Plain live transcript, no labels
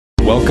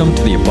Welcome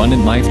to the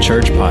Abundant Life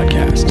Church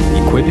podcast,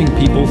 equipping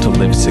people to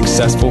live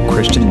successful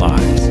Christian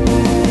lives.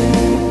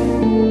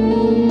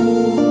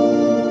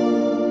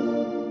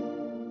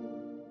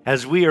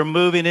 As we are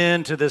moving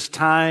into this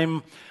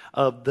time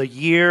of the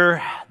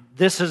year,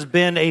 this has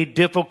been a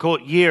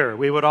difficult year.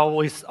 We would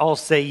always all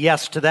say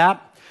yes to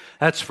that.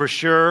 That's for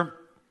sure.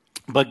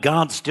 But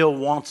God still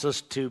wants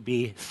us to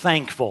be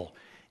thankful,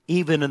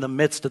 even in the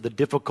midst of the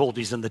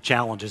difficulties and the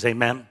challenges.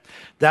 Amen.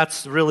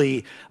 That's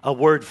really a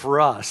word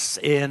for us.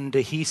 And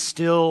He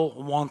still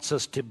wants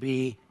us to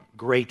be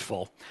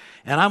grateful.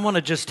 And I want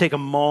to just take a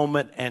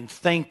moment and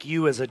thank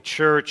you as a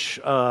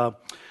church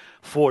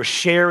for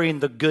sharing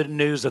the good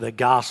news of the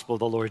gospel of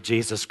the Lord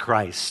Jesus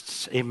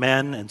Christ.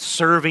 Amen. And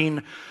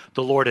serving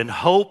the Lord in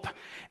hope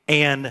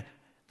and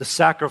the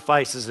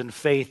sacrifices and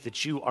faith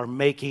that you are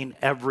making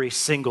every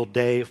single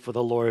day for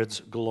the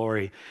Lord's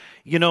glory.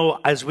 You know,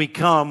 as we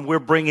come, we're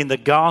bringing the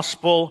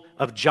Gospel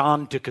of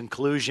John to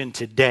conclusion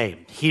today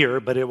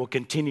here, but it will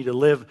continue to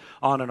live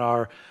on in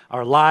our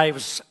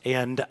lives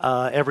and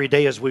every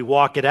day as we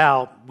walk it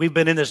out. We've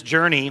been in this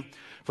journey,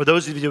 for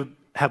those of you who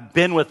have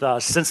been with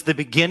us since the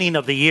beginning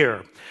of the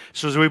year.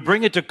 So as we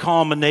bring it to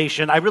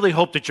culmination, I really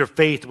hope that your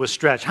faith was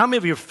stretched. How many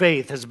of your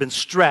faith has been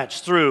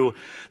stretched through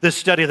this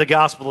study of the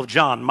Gospel of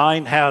John?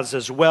 Mine has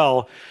as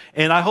well.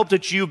 And I hope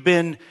that you've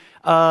been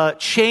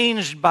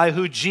changed by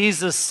who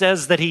Jesus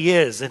says that He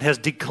is and has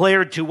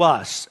declared to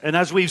us. And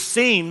as we've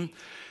seen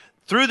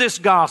through this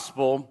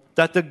gospel,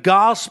 that the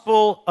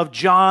Gospel of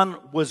John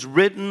was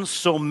written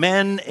so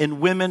men and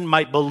women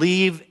might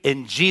believe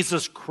in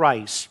Jesus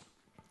Christ,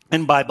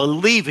 and by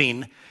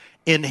believing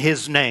in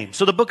His name.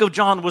 So the book of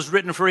John was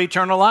written for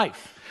eternal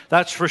life.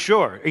 That's for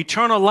sure.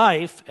 Eternal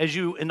life, as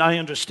you and I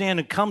understand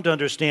and come to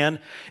understand,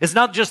 is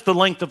not just the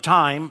length of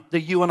time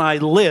that you and I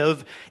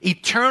live.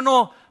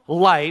 Eternal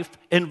life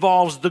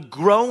involves the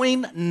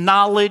growing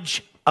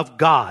knowledge of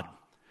God.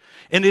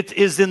 And it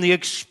is in the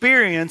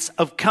experience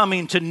of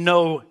coming to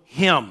know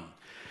Him.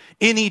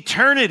 In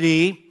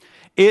eternity,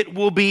 it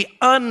will be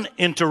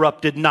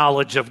uninterrupted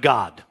knowledge of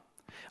God.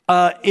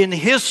 In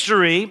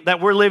history that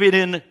we're living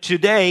in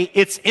today,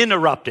 it's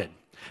interrupted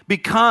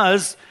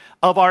because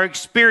of our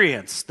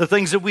experience, the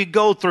things that we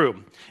go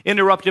through,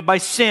 interrupted by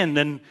sin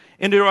and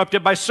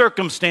interrupted by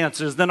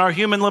circumstances, then our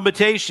human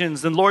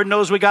limitations, and Lord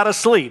knows we got to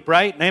sleep,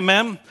 right?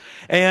 Amen?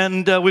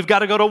 And we've got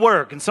to go to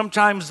work. And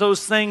sometimes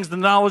those things, the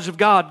knowledge of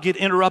God, get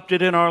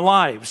interrupted in our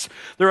lives.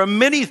 There are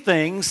many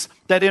things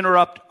that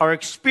interrupt our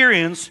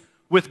experience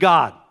with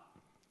God.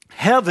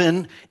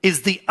 Heaven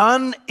is the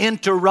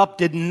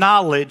uninterrupted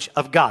knowledge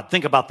of God.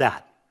 Think about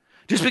that.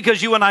 Just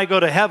because you and I go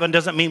to heaven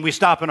doesn't mean we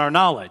stop in our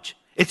knowledge.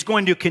 It's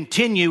going to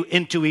continue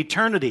into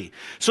eternity.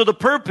 So the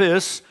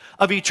purpose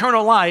of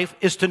eternal life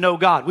is to know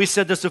God. We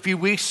said this a few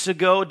weeks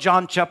ago,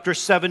 John chapter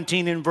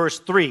 17 and verse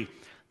 3.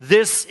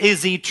 This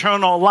is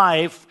eternal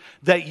life,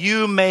 that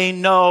you may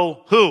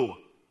know who?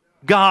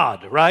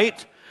 God,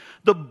 right?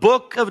 The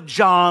book of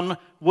John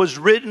was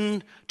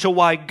written to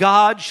why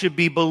God should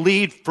be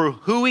believed for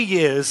who He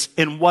is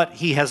and what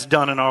He has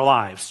done in our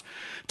lives.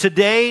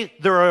 Today,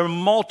 there are a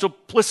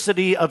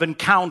multiplicity of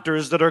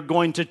encounters that are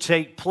going to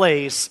take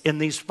place in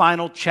these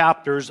final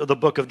chapters of the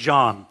book of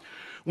John.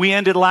 We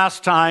ended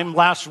last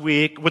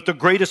week, with the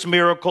greatest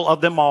miracle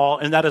of them all,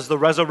 and that is the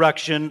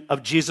resurrection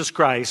of Jesus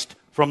Christ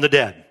from the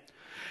dead.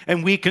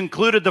 And we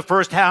concluded the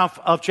first half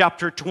of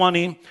chapter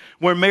 20,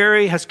 where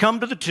Mary has come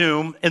to the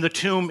tomb, and the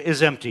tomb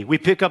is empty. We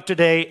pick up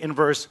today in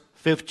verse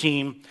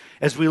 15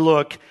 as we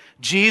look.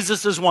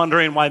 Jesus is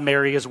wondering why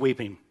Mary is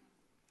weeping.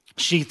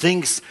 She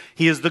thinks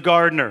He is the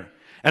gardener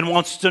and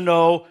wants to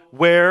know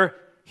where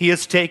He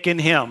has taken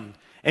Him.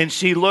 And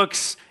she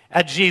looks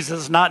at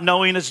Jesus, not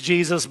knowing it's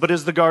Jesus, but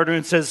is the gardener,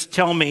 and says,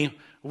 tell me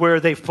where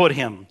they've put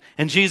Him.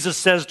 And Jesus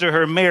says to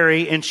her,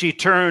 Mary, and she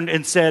turned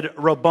and said,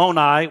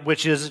 Rabboni,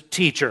 which is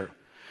teacher.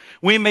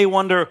 We may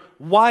wonder,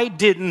 why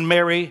didn't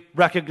Mary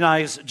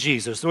recognize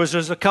Jesus?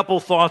 There's a couple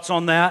thoughts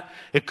on that.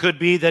 It could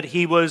be that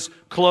He was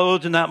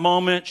clothed in that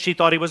moment. She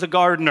thought He was a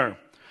gardener.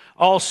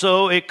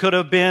 Also, it could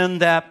have been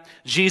that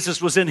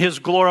Jesus was in His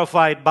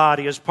glorified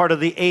body as part of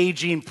the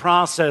aging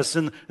process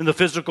in the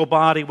physical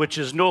body, which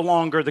is no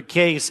longer the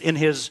case in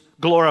His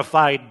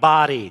glorified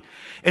body.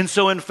 And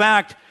so, in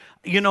fact,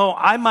 you know,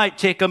 I might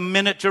take a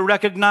minute to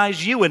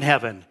recognize you in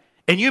heaven.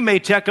 And you may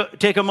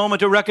take a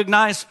moment to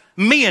recognize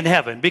me in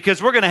heaven,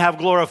 because we're going to have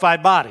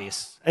glorified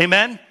bodies.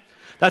 Amen?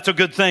 That's a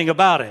good thing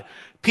about it.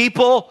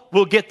 People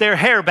will get their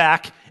hair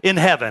back in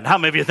heaven. How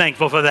many of you are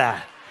thankful for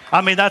that?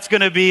 I mean, that's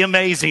going to be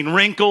amazing.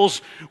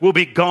 Wrinkles will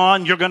be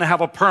gone. You're going to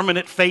have a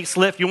permanent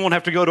facelift. You won't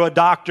have to go to a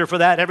doctor for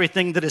that.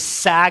 Everything that is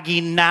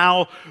saggy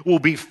now will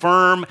be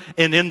firm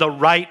and in the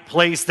right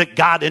place that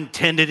God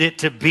intended it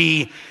to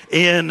be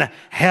in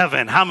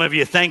heaven. How many of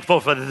you are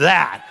thankful for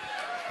that?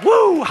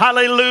 Woo,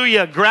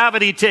 hallelujah.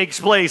 Gravity takes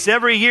place.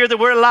 Every year that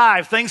we're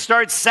alive, things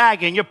start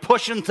sagging. You're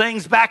pushing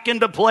things back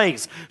into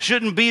place.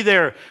 Shouldn't be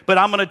there. But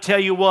I'm going to tell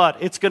you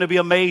what, it's going to be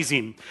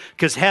amazing,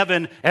 because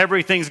heaven,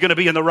 everything's going to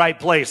be in the right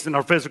place. In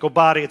our physical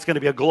body, it's going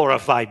to be a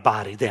glorified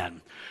body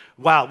then.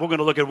 Wow, we're going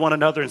to look at one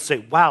another and say,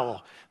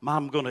 wow,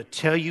 I'm going to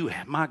tell you,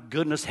 my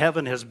goodness,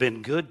 heaven has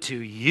been good to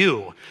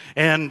you.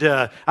 And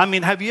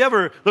have you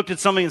ever looked at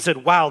somebody and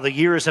said, wow, the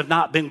years have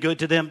not been good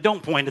to them?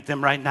 Don't point at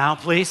them right now,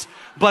 please.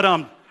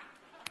 But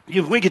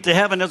if we get to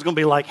heaven, it's going to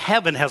be like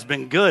heaven has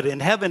been good, and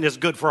heaven is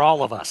good for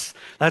all of us.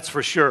 That's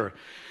for sure.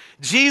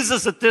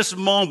 Jesus, at this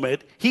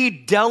moment, he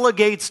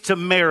delegates to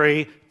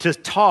Mary to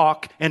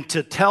talk and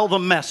to tell the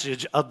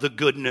message of the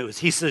good news.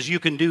 He says, you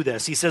can do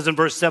this. He says in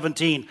verse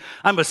 17,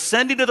 I'm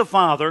ascending to the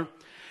Father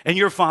and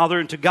your Father,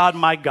 and to God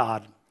my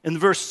God. In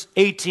verse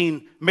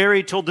 18,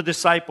 Mary told the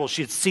disciples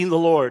she had seen the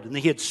Lord, and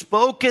he had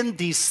spoken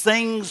these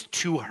things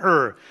to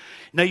her.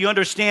 Now you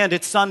understand,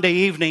 it's Sunday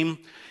evening.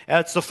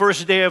 It's the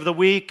first day of the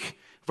week.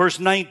 Verse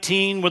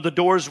 19, where the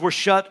doors were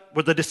shut,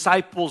 where the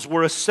disciples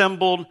were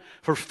assembled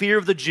for fear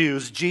of the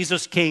Jews,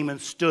 Jesus came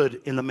and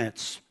stood in the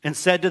midst and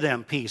said to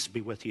them, peace be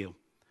with you.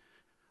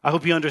 I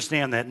hope you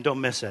understand that and don't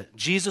miss it.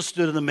 Jesus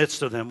stood in the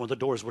midst of them when the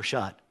doors were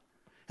shut.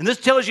 And this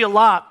tells you a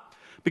lot,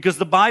 because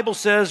the Bible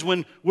says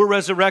when we're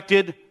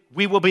resurrected,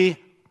 we will be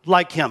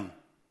like him.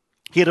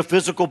 He had a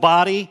physical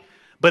body,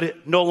 but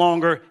it no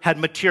longer had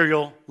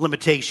material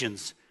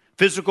limitations.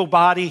 Physical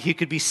body, he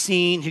could be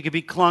seen, he could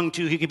be clung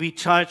to, he could be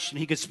touched, and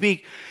he could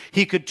speak,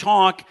 he could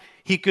talk,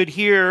 he could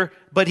hear,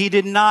 but he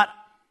did not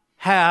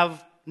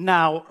have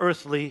now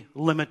earthly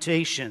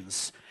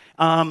limitations.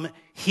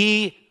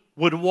 He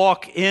would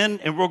walk in,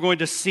 and we're going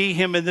to see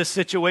him in this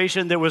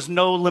situation. There was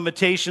no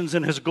limitations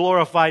in his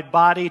glorified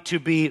body to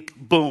be,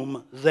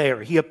 boom,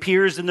 there. He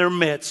appears in their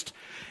midst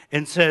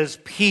and says,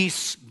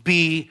 peace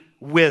be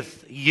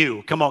with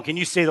you. Come on, can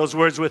you say those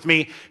words with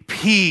me?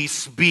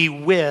 Peace be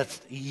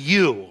with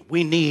you.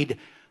 We need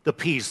the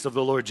peace of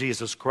the Lord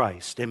Jesus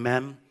Christ.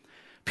 Amen.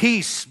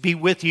 Peace be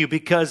with you,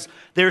 because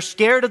they're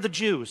scared of the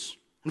Jews.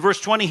 In verse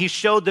 20, he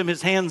showed them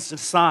his hands and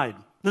side.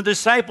 The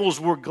disciples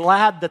were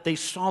glad that they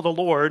saw the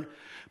Lord,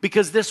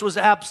 because this was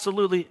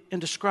absolutely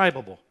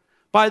indescribable.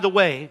 By the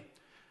way,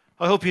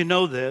 I hope you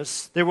know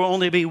this, there will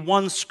only be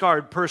one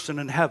scarred person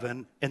in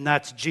heaven, and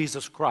that's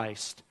Jesus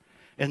Christ.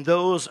 And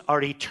those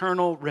are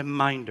eternal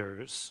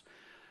reminders.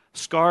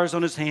 Scars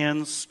on his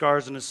hands,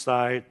 scars on his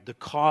side, the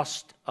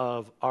cost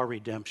of our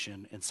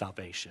redemption and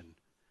salvation.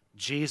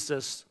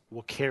 Jesus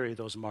will carry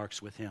those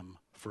marks with him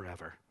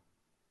forever.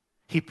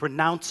 He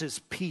pronounces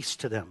peace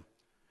to them.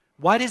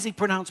 Why does he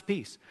pronounce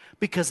peace?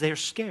 Because they're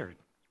scared.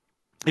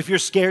 If you're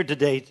scared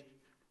today,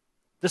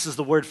 this is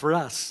the word for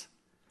us.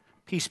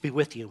 Peace be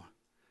with you.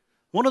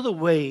 One of the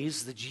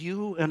ways that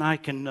you and I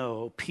can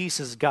know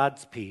peace is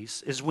God's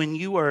peace is when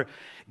you are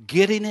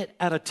getting it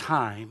at a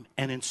time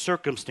and in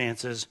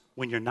circumstances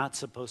when you're not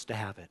supposed to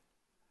have it.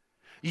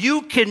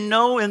 You can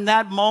know in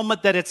that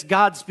moment that it's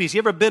God's peace. You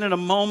ever been in a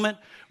moment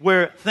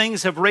where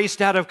things have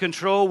raced out of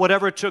control,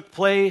 whatever took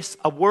place,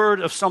 a word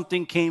of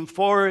something came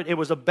forward, it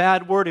was a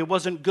bad word, it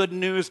wasn't good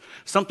news,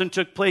 something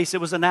took place,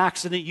 it was an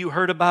accident, you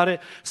heard about it,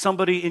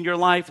 somebody in your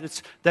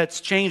life that's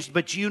changed,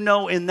 but you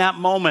know in that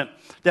moment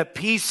that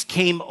peace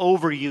came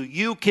over you.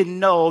 You can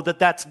know that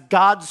that's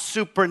God's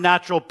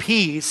supernatural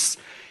peace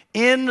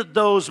in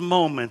those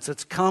moments.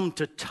 It's come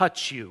to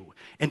touch you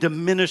and to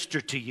minister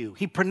to you.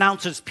 He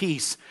pronounces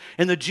peace,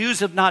 and the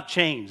Jews have not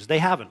changed. They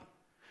haven't.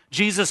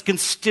 Jesus can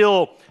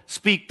still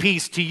speak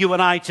peace to you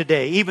and I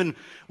today, even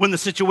when the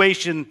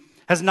situation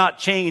has not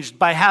changed.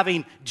 By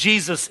having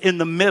Jesus in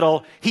the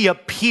middle, he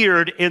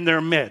appeared in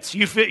their midst.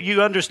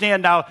 You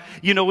understand now,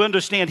 we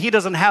understand he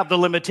doesn't have the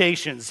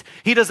limitations.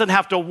 He doesn't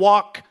have to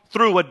walk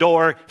through a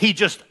door. He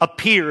just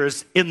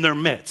appears in their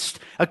midst.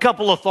 A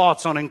couple of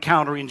thoughts on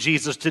encountering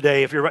Jesus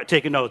today, if you're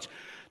taking notes.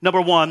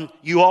 Number one,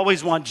 you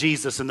always want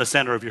Jesus in the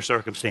center of your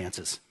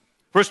circumstances.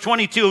 Verse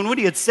 22, and when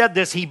he had said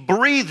this, he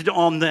breathed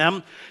on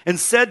them and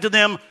said to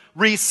them,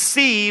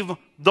 receive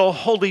the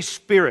Holy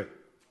Spirit.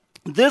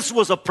 This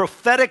was a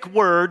prophetic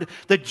word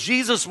that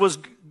Jesus was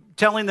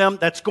telling them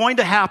that's going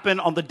to happen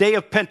on the day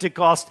of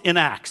Pentecost in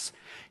Acts.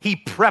 He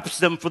preps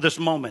them for this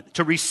moment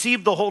to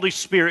receive the Holy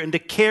Spirit and to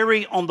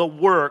carry on the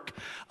work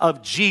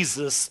of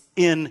Jesus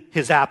in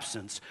his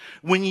absence.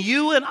 When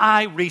you and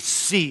I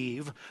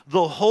receive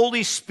the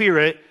Holy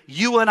Spirit,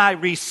 you and I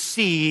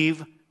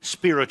receive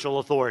spiritual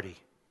authority.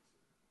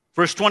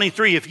 Verse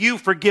 23, if you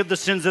forgive the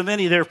sins of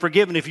any, they're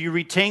forgiven. If you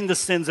retain the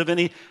sins of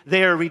any,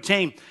 they are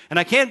retained. And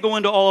I can't go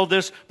into all of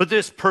this, but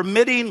this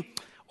permitting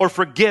or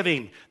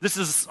forgiving, this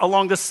is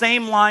along the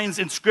same lines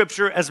in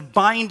Scripture as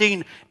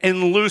binding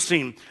and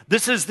loosing.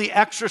 This is the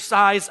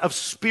exercise of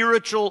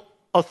spiritual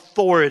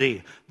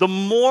authority. The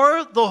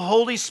more the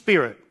Holy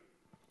Spirit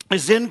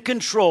is in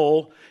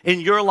control in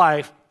your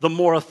life, the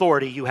more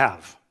authority you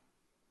have.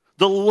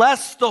 The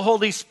less the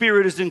Holy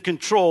Spirit is in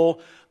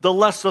control, the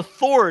less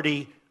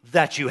authority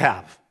that you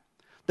have.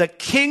 The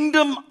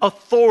kingdom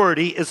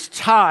authority is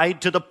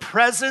tied to the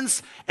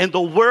presence and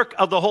the work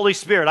of the Holy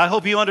Spirit. I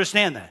hope you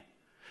understand that.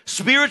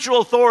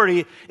 Spiritual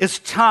authority is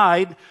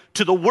tied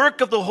to the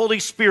work of the Holy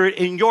Spirit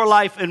in your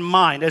life and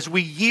mine. As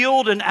we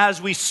yield and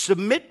as we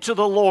submit to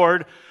the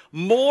Lord,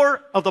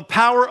 more of the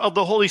power of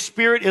the Holy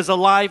Spirit is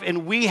alive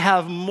and we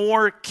have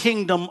more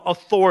kingdom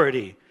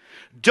authority.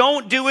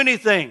 Don't do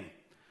anything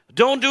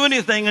Don't do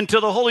anything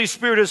until the Holy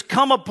Spirit has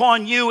come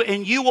upon you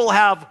and you will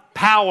have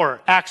power.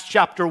 Acts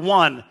chapter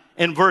 1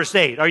 and verse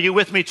 8. Are you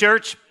with me,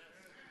 church?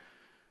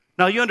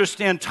 Now you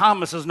understand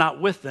Thomas is not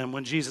with them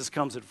when Jesus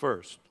comes at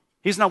first.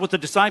 He's not with the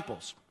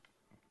disciples.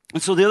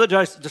 And so the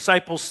other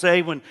disciples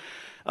say when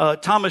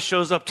Thomas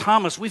shows up,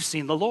 Thomas, we've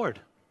seen the Lord.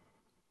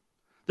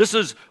 This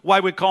is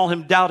why we call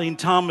him Doubting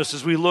Thomas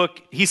as we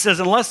look. He says,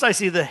 unless I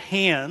see the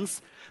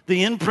hands,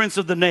 the imprints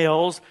of the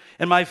nails,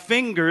 and my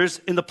fingers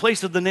in the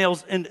place of the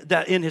nails,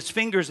 in his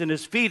fingers, in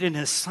his feet, in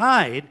his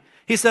side,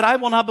 he said, I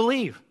will not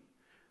believe.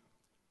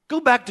 Go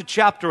back to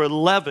chapter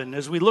 11.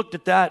 As we looked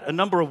at that a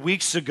number of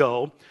weeks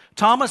ago,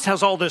 Thomas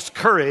has all this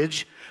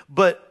courage,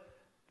 but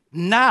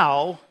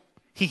now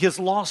he has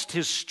lost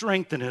his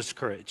strength and his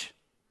courage.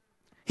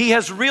 He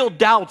has real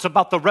doubts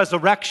about the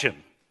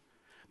resurrection.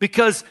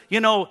 Because,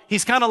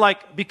 he's kind of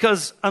like,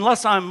 because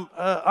unless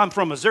I'm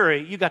from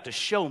Missouri, you got to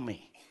show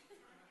me.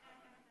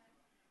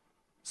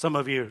 Some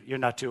of you, you're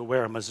not too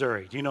aware of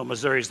Missouri. Do you know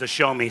Missouri's the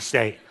show me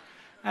state?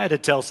 I had to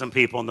tell some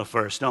people in the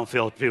first. Don't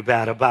feel too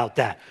bad about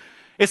that.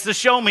 It's the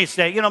show me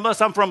state. Unless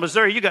I'm from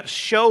Missouri, you got to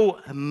show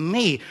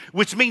me,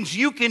 which means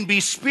you can be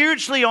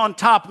spiritually on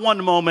top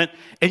one moment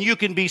and you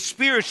can be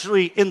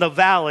spiritually in the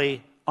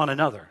valley on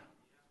another.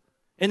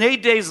 And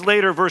 8 days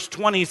later, verse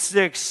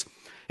 26,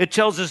 it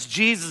tells us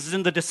Jesus is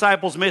in the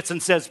disciples' midst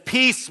and says,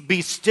 peace,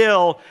 be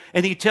still.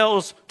 And he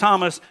tells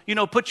Thomas,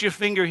 put your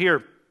finger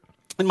here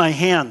in my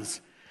hands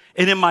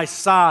and in my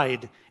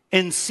side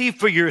and see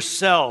for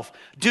yourself.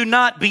 Do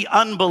not be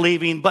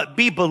unbelieving, but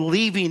be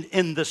believing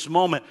in this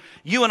moment.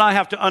 You and I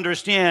have to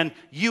understand,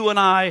 you and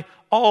I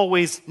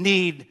always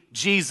need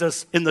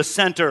Jesus in the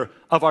center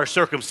of our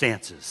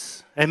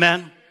circumstances.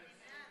 Amen?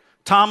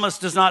 Thomas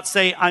does not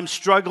say, I'm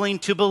struggling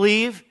to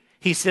believe.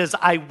 He says,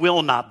 I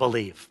will not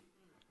believe.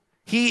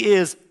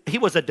 He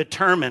was a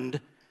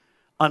determined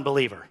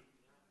unbeliever.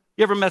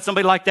 You ever met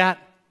somebody like that?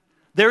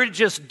 They're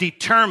just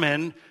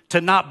determined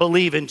to not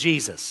believe in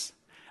Jesus.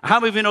 How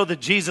many of you know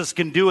that Jesus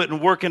can do it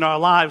and work in our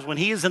lives when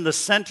he is in the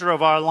center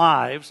of our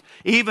lives,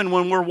 even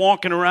when we're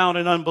walking around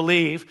in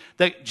unbelief,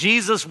 that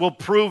Jesus will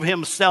prove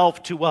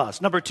himself to us.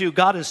 Number two,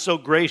 God is so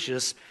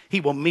gracious, he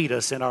will meet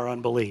us in our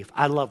unbelief.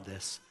 I love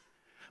this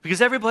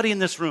because everybody in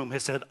this room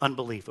has said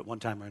unbelief at one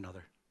time or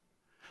another.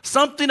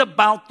 Something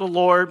about the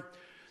Lord,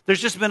 there's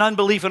just been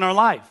unbelief in our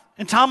life.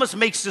 And Thomas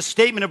makes this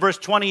statement in verse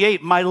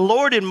 28, my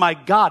Lord and my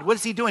God. What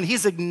is he doing?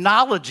 He's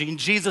acknowledging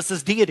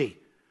Jesus' deity.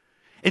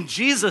 And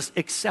Jesus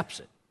accepts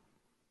it.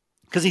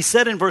 Because he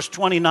said in verse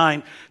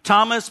 29,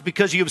 Thomas,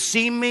 because you have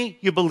seen me,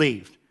 you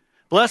believed.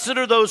 Blessed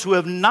are those who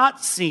have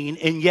not seen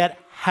and yet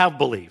have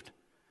believed.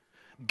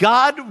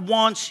 God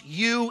wants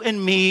you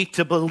and me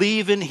to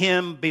believe in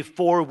him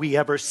before we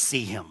ever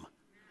see him.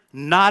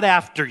 Not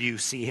after you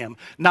see him,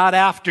 not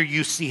after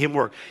you see him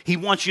work. He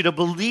wants you to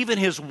believe in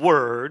his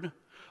word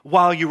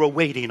while you're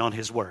waiting on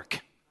his work.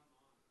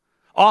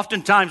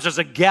 Oftentimes there's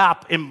a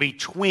gap in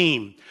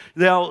between.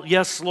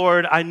 Yes,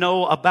 Lord, I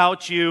know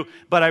about you,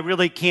 but I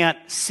really can't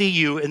see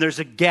you, and there's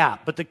a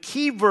gap. But the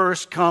key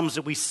verse comes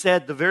that we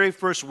said the very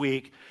first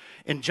week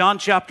in John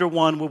chapter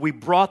 1, where we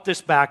brought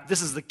this back.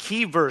 This is the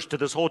key verse to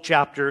this whole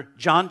chapter,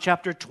 John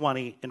chapter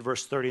 20 and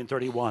verse 30 and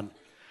 31.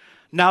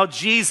 Now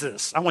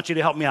Jesus, I want you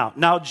to help me out.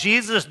 Now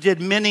Jesus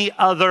did many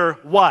other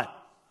what?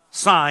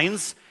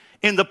 Signs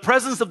in the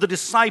presence of the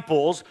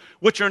disciples,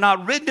 which are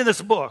not written in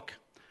this book.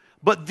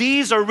 But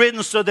these are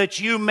written so that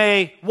you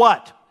may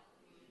what?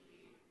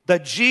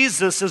 That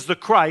Jesus is the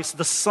Christ,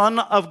 the Son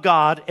of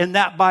God, and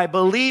that by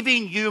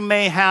believing you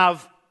may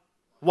have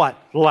what?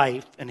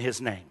 Life in his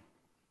name.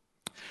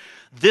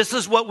 This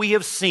is what we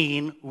have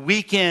seen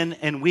week in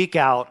and week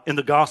out in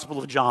the Gospel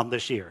of John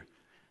this year.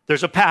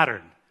 There's a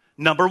pattern.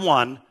 Number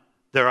one,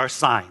 there are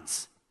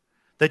signs.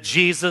 That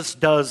Jesus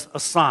does a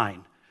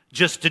sign.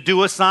 Just to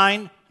do a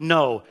sign?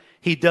 No.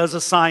 He does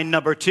a sign,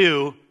 number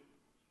two,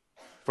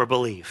 for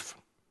belief.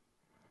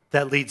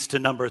 That leads to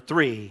number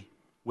three,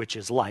 which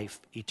is life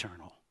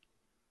eternal.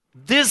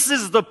 This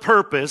is the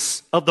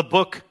purpose of the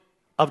book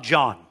of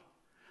John.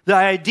 The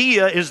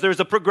idea is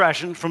there's a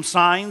progression from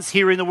signs,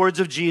 hearing the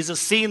words of Jesus,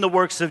 seeing the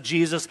works of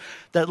Jesus,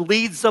 that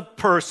leads a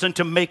person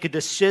to make a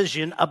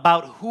decision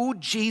about who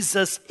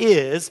Jesus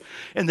is,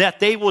 and that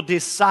they will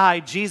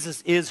decide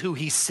Jesus is who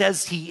he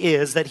says he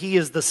is, that he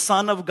is the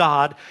Son of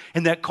God,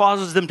 and that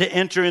causes them to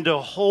enter into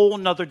a whole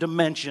nother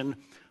dimension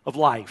of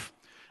life.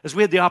 As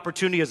we had the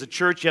opportunity as a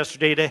church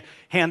yesterday to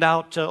hand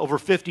out over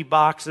 50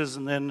 boxes,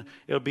 and then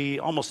it'll be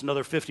almost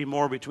another 50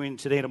 more between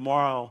today and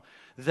tomorrow,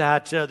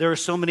 that there are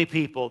so many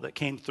people that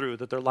came through,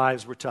 that their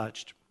lives were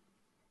touched,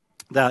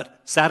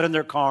 that sat in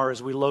their car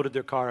as we loaded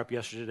their car up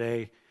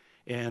yesterday,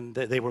 and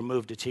they were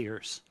moved to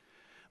tears.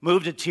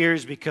 Moved to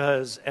tears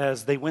because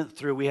as they went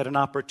through, we had an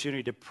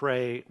opportunity to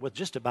pray with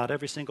just about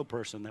every single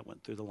person that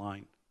went through the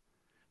line.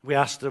 We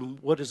asked them,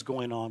 what is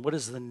going on? What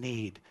is the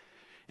need?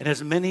 And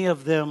as many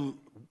of them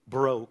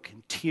broke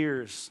and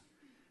tears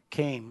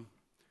came,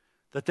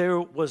 that there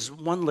was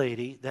one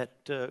lady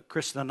that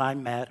Kristen and I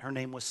met. Her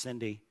name was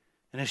Cindy.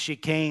 And as she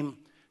came,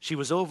 she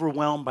was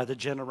overwhelmed by the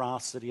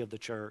generosity of the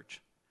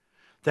church.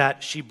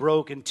 that she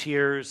broke in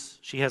tears.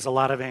 She has a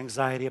lot of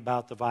anxiety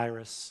about the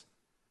virus.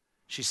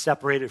 She's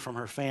separated from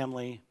her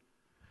family,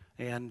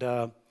 and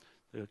the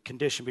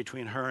condition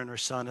between her and her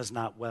son is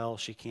not well.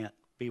 She can't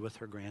be with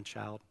her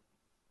grandchild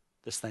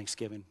this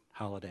Thanksgiving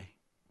holiday.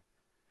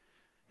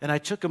 And I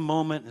took a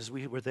moment as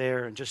we were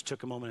there and just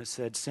took a moment and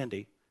said,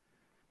 Cindy,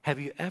 have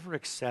you ever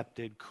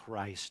accepted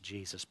Christ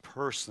Jesus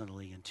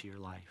personally into your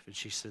life? And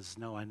she says,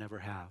 no, I never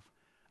have.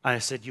 I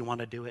said, you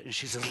want to do it? And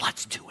she says,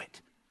 let's do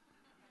it.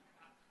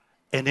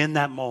 And in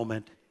that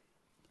moment,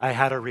 I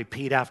had her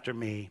repeat after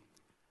me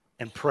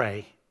and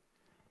pray.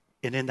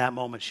 And in that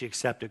moment, she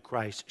accepted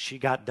Christ. She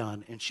got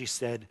done, and she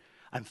said,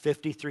 I'm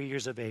 53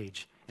 years of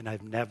age, and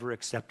I've never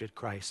accepted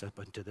Christ up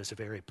until this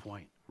very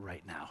point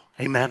right now.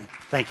 Amen.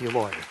 Thank you,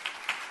 Lord.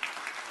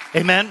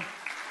 Amen.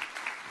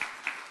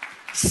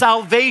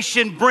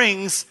 Salvation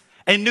brings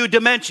a new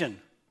dimension.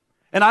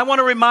 And I want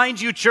to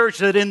remind you, church,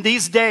 that in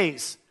these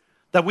days,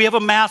 that we have a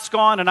mask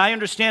on, and I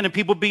understand and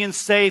people being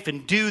safe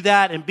and do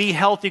that and be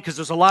healthy because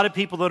there's a lot of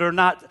people that are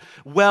not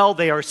well,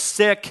 they are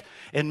sick,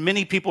 and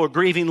many people are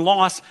grieving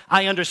loss.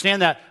 I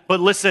understand that. But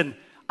listen,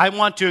 I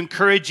want to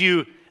encourage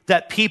you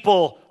that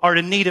people are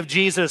in need of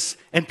Jesus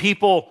and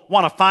people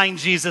want to find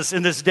Jesus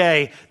in this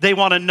day. They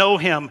want to know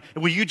him.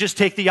 Will you just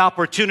take the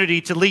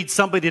opportunity to lead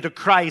somebody to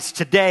Christ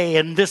today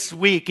and this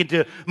week and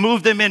to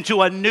move them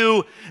into a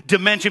new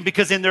dimension?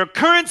 Because in their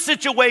current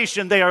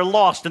situation, they are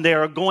lost and they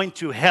are going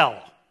to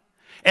hell.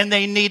 And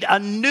they need a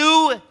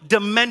new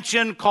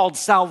dimension called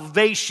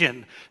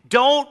salvation.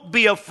 Don't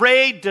be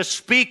afraid to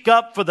speak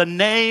up for the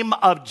name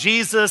of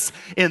Jesus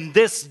in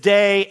this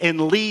day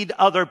and lead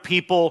other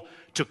people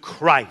to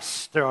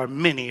Christ. There are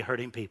many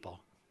hurting people.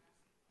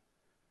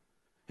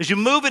 As you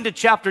move into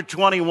chapter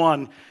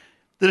 21,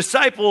 the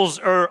disciples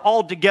are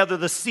all together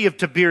the Sea of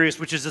Tiberias,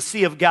 which is the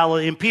Sea of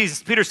Galilee. And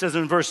Peter says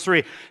in verse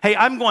 3, hey,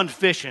 I'm going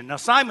fishing. Now,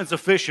 Simon's a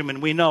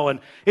fisherman, we know, and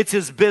it's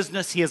his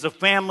business. He has a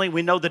family.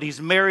 We know that he's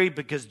married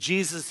because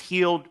Jesus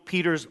healed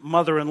Peter's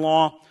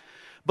mother-in-law.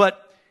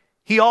 But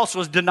he also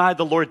has denied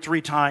the Lord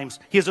 3 times.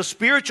 He has a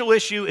spiritual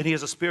issue, and he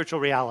has a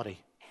spiritual reality.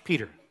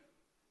 Peter.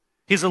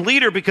 He's a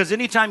leader because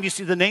anytime you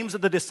see the names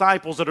of the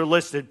disciples that are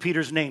listed,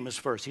 Peter's name is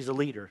first. He's a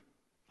leader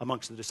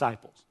amongst the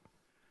disciples.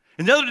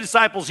 And the other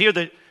disciples hear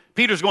that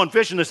Peter's going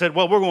fishing. They said,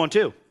 well, we're going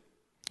too.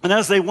 And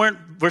as they went,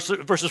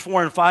 verses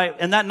 4 and 5,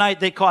 and that night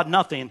they caught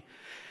nothing.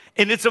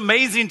 And it's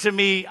amazing to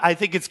me, I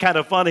think it's kind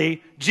of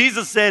funny.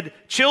 Jesus said,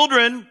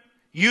 children,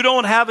 you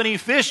don't have any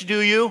fish, do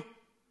you?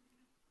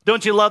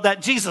 Don't you love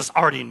that? Jesus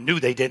already knew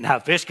they didn't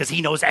have fish because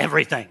he knows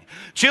everything.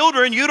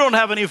 Children, you don't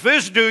have any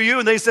fish, do you?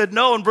 And they said,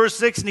 no, in verse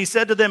 6. And he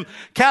said to them,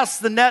 cast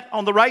the net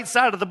on the right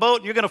side of the boat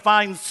and you're going to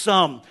find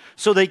some.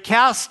 So they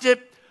cast it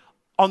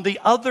on the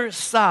other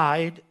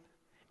side,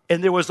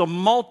 and there was a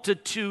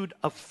multitude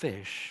of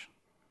fish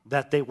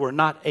that they were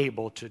not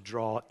able to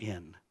draw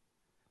in.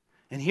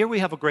 And here we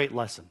have a great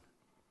lesson.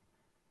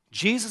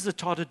 Jesus had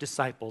taught his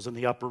disciples in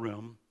the upper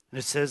room, and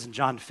it says in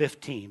John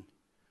 15,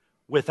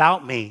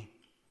 without me,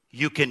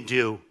 you can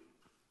do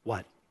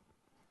what?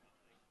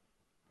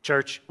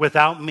 Church,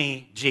 without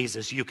me,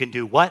 Jesus, you can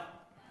do what?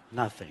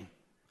 Nothing.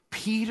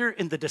 Peter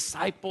and the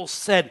disciples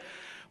said,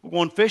 we're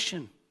going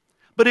fishing.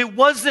 But it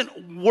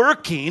wasn't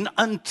working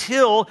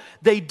until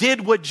they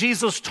did what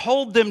Jesus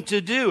told them to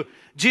do.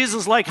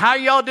 Jesus like, how are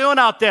y'all doing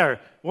out there?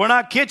 We're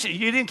not catching.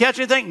 You didn't catch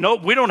anything?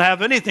 Nope, we don't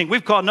have anything.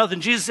 We've caught nothing.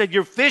 Jesus said,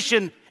 you're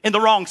fishing in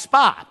the wrong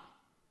spot.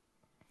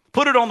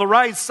 Put it on the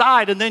right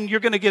side, and then you're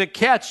going to get a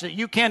catch that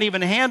you can't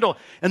even handle.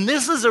 And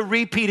this is a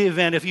repeat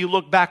event if you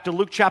look back to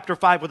Luke chapter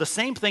 5, where the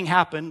same thing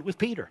happened with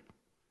Peter.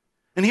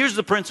 And here's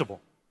the principle.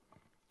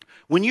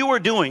 When you are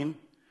doing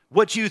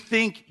what you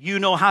think you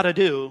know how to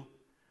do,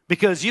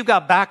 because you've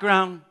got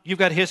background, you've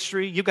got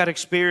history, you've got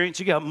experience,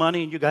 you got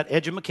money, and you got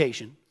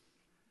education,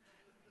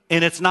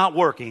 and it's not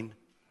working,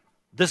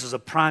 this is a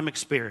prime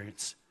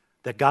experience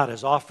that God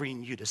is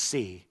offering you to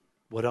see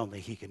what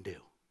only he can do.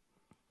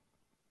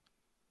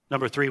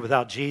 Number 3,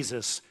 without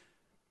Jesus,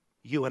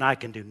 you and I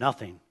can do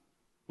nothing,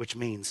 which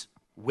means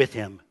with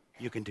him,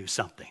 you can do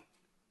something.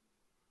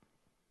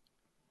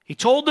 He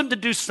told them to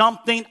do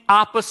something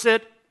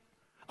opposite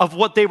of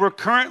what they were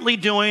currently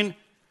doing,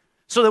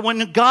 so that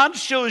when God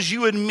shows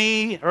you and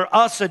me or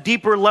us a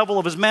deeper level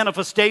of his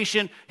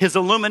manifestation, his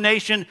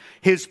illumination,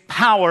 his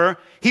power,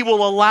 he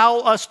will allow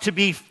us to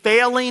be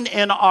failing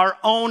in our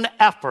own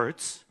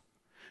efforts.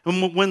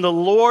 And when the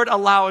Lord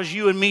allows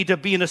you and me to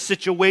be in a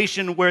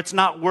situation where it's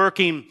not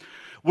working,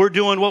 we're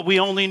doing what we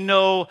only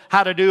know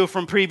how to do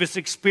from previous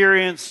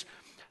experience,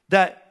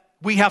 that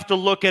we have to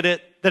look at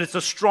it, that it's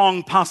a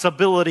strong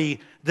possibility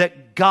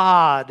that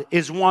God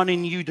is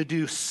wanting you to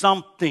do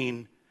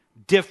something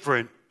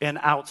different and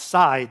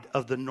outside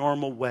of the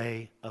normal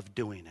way of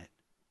doing it.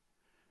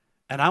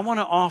 And I want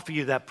to offer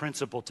you that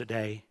principle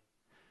today,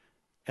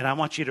 and I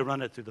want you to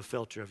run it through the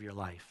filter of your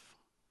life.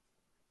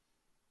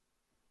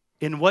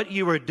 In what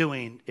you are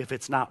doing, if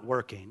it's not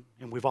working,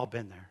 and we've all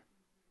been there,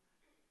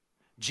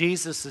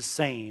 Jesus is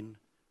saying,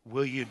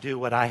 will you do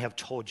what I have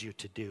told you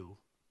to do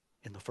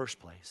in the first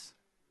place?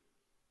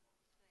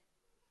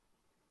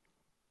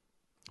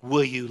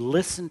 Will you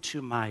listen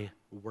to my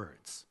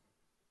words?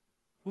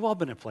 We've all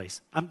been in a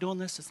place. I'm doing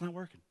this, it's not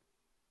working.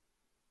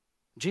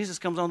 Jesus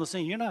comes on the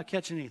scene. You're not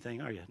catching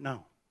anything, are you?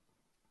 No.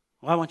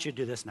 Well, I want you to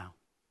do this now.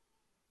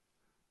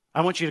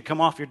 I want you to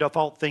come off your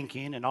default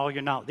thinking and all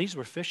your knowledge. These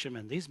were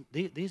fishermen.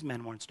 These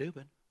men weren't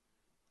stupid.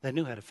 They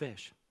knew how to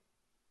fish.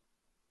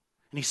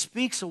 And he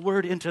speaks a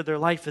word into their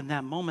life in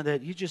that moment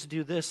that you just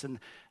do this and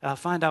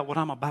find out what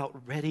I'm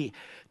about ready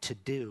to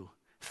do.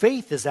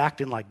 Faith is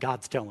acting like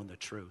God's telling the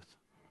truth.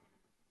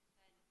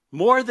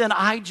 More than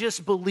I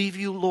just believe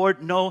you,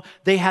 Lord. No,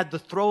 they had to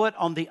throw it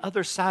on the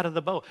other side of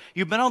the boat.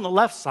 You've been on the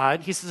left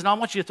side. He says, no, I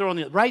want you to throw it on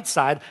the right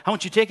side. I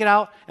want you to take it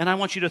out, and I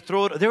want you to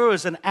throw it. There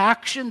was an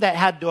action that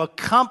had to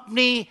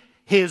accompany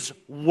his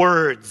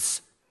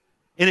words.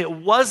 And it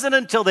wasn't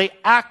until they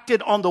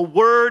acted on the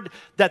word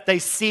that they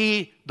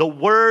see the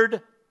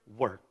word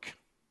work.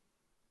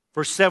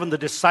 Verse 7, the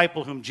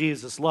disciple whom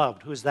Jesus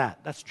loved. Who is that?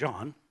 That's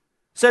John.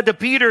 Said to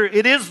Peter,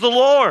 it is the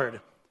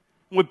Lord.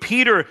 When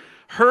Peter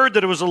heard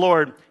that it was the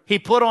Lord, he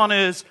put on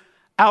his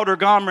outer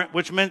garment,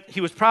 which meant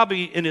he was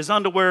probably in his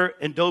underwear,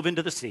 and dove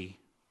into the sea.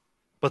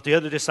 But the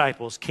other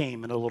disciples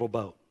came in a little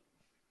boat.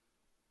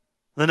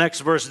 The next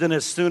verse, then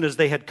as soon as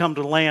they had come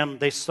to land,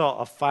 they saw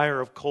a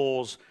fire of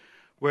coals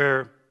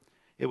where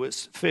it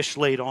was fish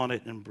laid on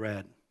it and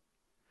bread.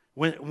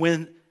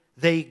 When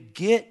they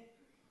get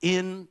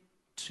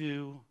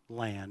into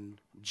land,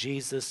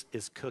 Jesus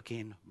is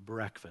cooking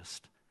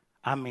breakfast.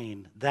 I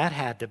mean, that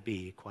had to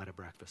be quite a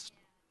breakfast.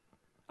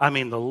 I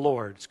mean, the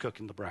Lord's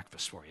cooking the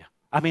breakfast for you.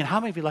 I mean,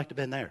 how many of you like to have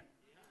been there?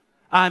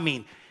 I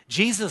mean,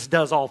 Jesus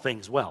does all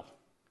things well.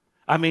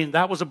 I mean,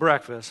 that was a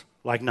breakfast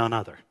like none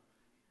other.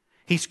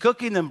 He's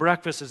cooking them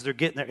breakfast as they're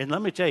getting there. And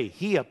let me tell you,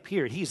 he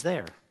appeared. He's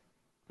there.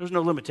 There's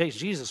no limitation.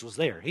 Jesus was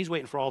there. He's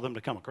waiting for all of them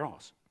to come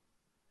across.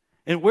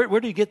 And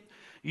where do you get,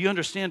 you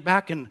understand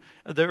back in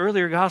the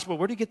earlier gospel,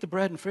 where do you get the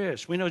bread and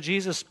fish? We know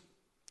Jesus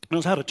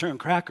knows how to turn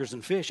crackers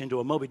and fish into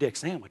a Moby Dick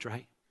sandwich,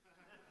 right?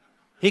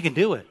 He can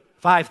do it.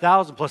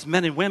 5,000 plus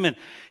men and women.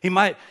 He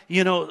might,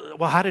 well,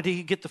 how did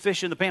he get the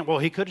fish in the pan? Well,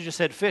 he could have just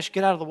said, fish,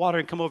 get out of the water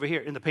and come over here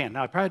in the pan.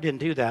 Now, I probably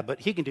didn't do that, but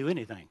he can do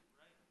anything.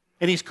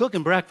 And he's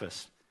cooking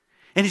breakfast.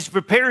 And he's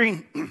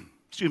preparing,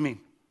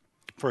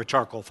 for a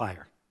charcoal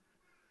fire.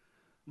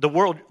 The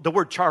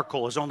word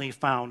charcoal is only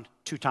found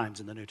 2 times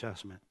in the New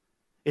Testament.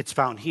 It's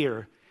found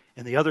here,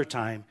 and the other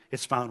time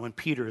it's found when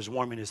Peter is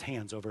warming his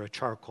hands over a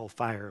charcoal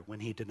fire when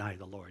he denied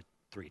the Lord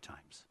 3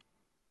 times.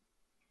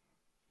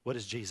 What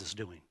is Jesus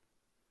doing?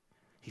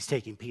 He's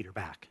taking Peter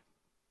back.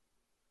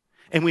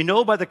 And we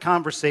know by the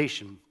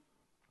conversation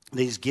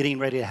that he's getting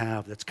ready to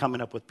have that's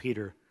coming up with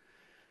Peter,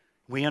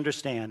 we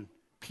understand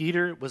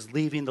Peter was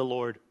leaving the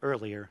Lord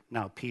earlier.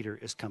 Now Peter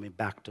is coming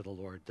back to the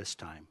Lord this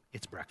time.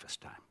 It's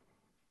breakfast time.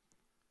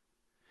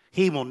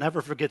 He will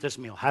never forget this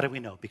meal. How do we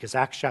know? Because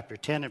Acts chapter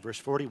 10 and verse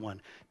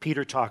 41,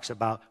 Peter talks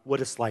about what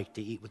it's like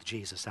to eat with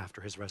Jesus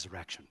after his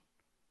resurrection.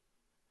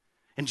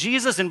 And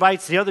Jesus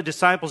invites the other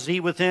disciples to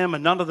eat with him,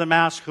 and none of them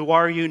asked, who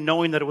are you,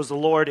 knowing that it was the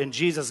Lord. And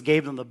Jesus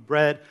gave them the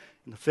bread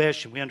and the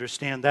fish, and we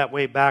understand that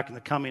way back in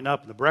the coming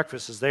up, and the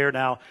breakfast is there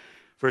now.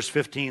 Verse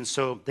 15,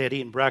 so they had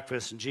eaten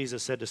breakfast, and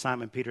Jesus said to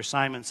Simon Peter,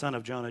 Simon, son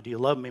of Jonah, do you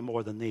love me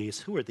more than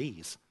these? Who are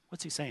these?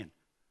 What's he saying?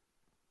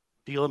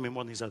 Do you love me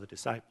more than these other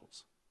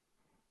disciples?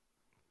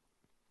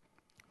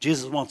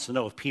 Jesus wants to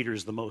know if Peter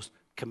is the most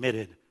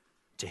committed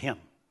to him.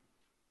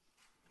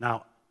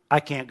 Now, I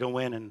can't go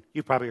in, and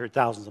you've probably heard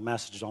thousands of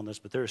messages on this,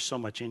 but there is so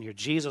much in here.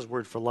 Jesus'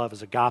 word for love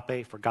is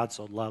agape. For God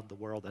so loved the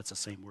world, that's the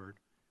same word.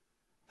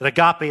 That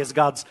agape is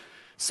God's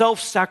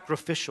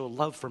self-sacrificial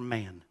love for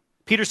man.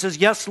 Peter says,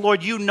 yes,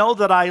 Lord, you know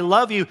that I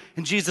love you.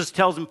 And Jesus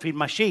tells him, feed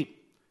my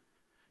sheep.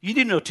 You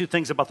need to know 2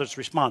 things about this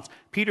response.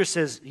 Peter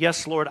says,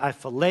 yes, Lord, I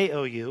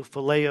phileo you.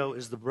 Phileo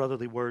is the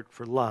brotherly word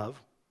for love,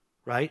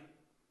 right?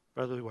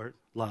 Brotherly word,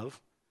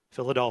 love.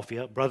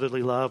 Philadelphia,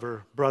 brotherly love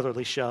or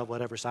brotherly shove,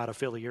 whatever side of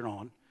Philly you're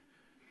on.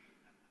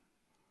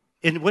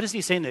 And what is he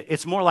saying?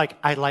 It's more like,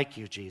 I like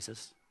you,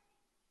 Jesus.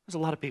 There's a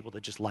lot of people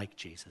that just like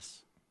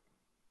Jesus.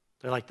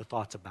 They like the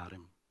thoughts about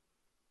him.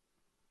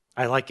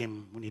 I like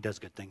him when he does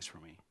good things for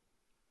me.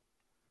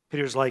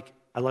 Peter's like,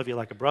 I love you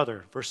like a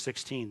brother. Verse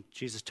 16,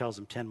 Jesus tells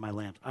him, tend my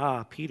lambs.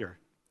 Ah, Peter,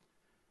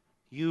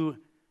 you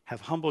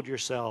have humbled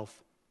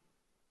yourself.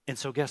 And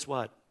so guess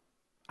what?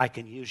 I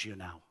can use you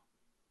now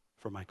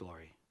for my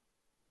glory.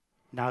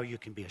 Now you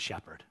can be a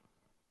shepherd.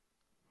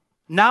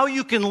 Now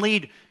you can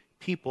lead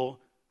people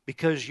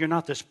because you're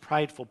not this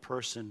prideful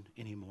person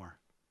anymore.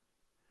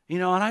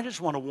 And I just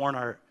want to warn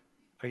our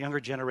younger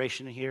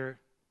generation here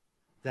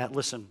that,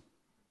 listen,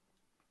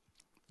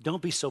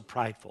 don't be so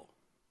prideful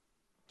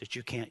that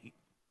you can't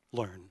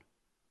learn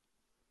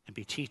and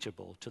be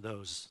teachable to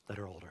those that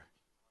are older.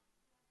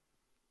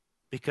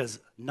 Because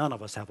none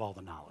of us have all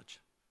the knowledge.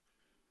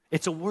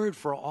 It's a word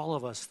for all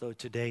of us, though,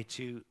 today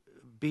to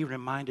be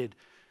reminded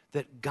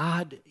that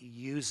God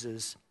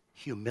uses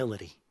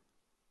humility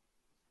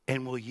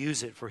and will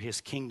use it for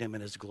his kingdom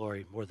and his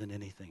glory more than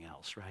anything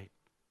else, right?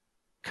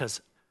 Because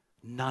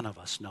none of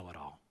us know it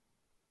all.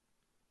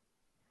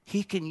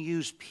 He can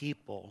use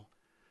people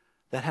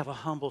that have a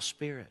humble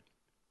spirit.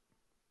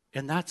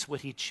 And that's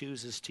what he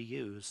chooses to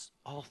use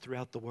all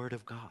throughout the Word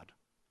of God.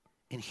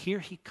 And here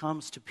he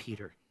comes to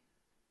Peter.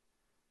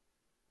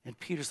 And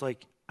Peter's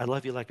like, I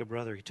love you like a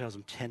brother. He tells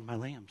him, tend my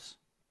lambs.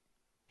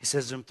 He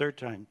says to him third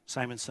time,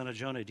 Simon, son of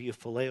Jonah, do you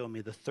phileo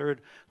me? The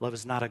third love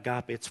is not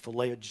agape, it's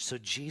phileo. So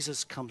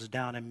Jesus comes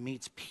down and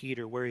meets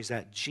Peter where he's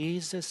at.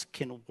 Jesus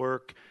can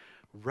work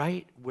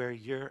right where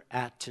you're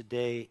at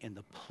today in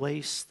the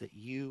place that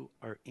you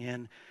are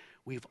in.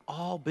 We've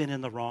all been in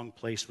the wrong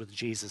place with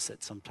Jesus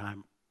at some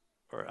time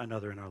or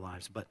another in our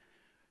lives. But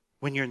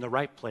when you're in the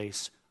right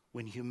place,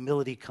 when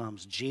humility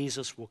comes,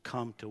 Jesus will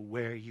come to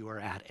where you are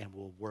at and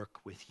will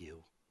work with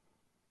you.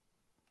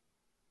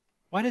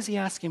 Why does he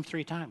ask him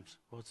 3 times?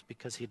 Well, it's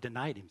because he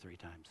denied him 3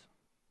 times.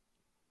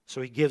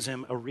 So he gives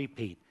him a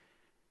repeat.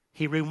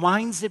 He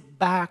rewinds it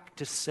back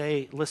to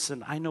say,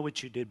 listen, I know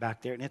what you did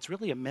back there. And it's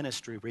really a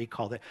ministry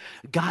recall that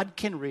God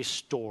can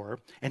restore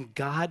and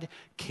God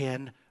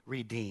can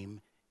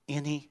redeem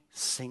any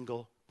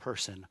single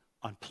person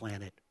on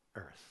planet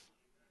Earth.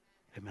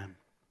 Amen.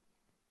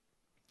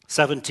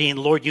 17,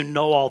 Lord, you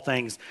know all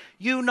things.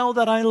 You know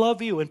that I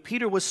love you. And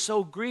Peter was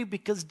so grieved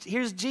because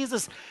here's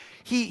Jesus.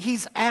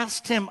 He's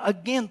asked him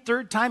again,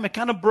 3rd time. It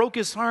kind of broke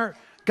his heart.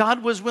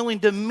 God was willing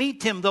to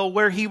meet him, though,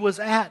 where he was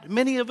at.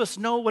 Many of us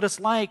know what it's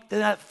like,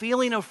 that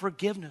feeling of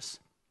forgiveness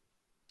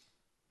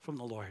from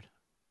the Lord.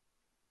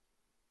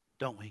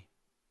 Don't we?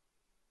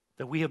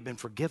 That we have been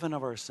forgiven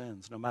of our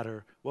sins, no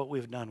matter what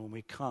we've done. When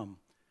we come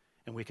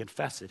and we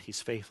confess it,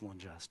 he's faithful and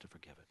just to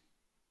forgive it.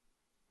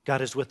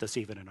 God is with us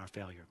even in our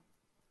failure.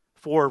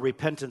 4,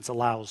 repentance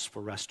allows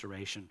for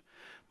restoration.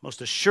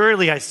 Most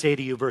assuredly, I say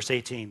to you, verse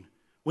 18,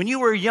 when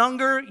you were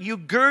younger, you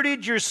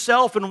girded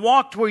yourself and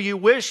walked where you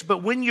wished,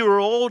 but when you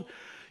are old,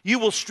 you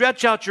will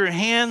stretch out your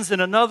hands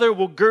and another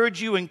will gird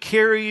you and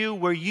carry you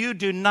where you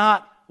do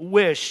not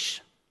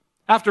wish.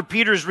 After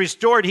Peter's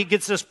restored, he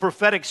gets this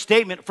prophetic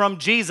statement from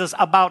Jesus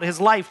about his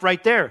life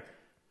right there.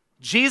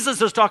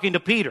 Jesus is talking to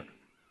Peter.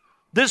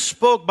 This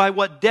spoke by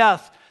what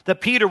death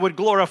that Peter would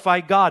glorify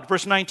God.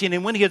 Verse 19,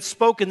 and when he had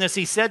spoken this,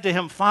 he said to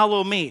him,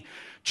 follow me.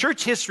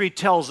 Church history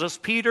tells us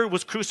Peter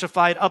was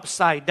crucified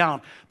upside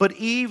down. But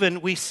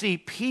even we see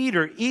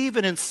Peter,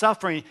 even in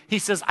suffering, he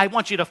says, I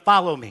want you to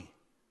follow me.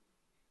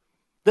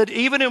 That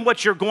even in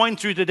what you're going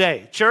through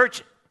today,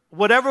 church,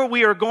 whatever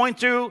we are going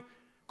through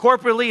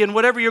corporately and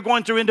whatever you're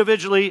going through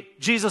individually,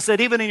 Jesus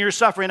said, even in your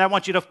suffering, I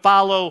want you to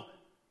follow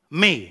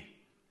me.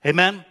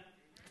 Amen?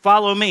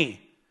 Follow me.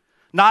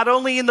 Not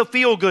only in the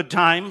feel-good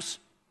times,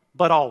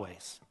 but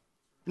always.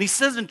 And he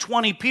says in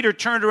 20, Peter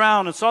turned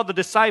around and saw the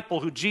disciple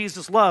who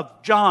Jesus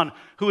loved, John,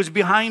 who was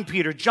behind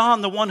Peter.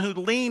 John, the one who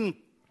leaned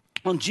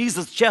on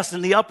Jesus' chest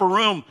in the upper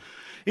room.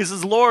 He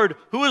says, Lord,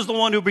 who is the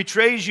one who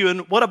betrays you?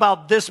 And what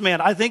about this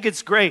man? I think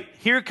it's great.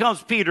 Here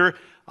comes Peter,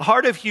 a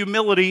heart of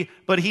humility,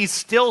 but he's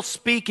still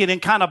speaking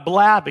and kind of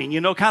blabbing.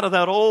 You know, kind of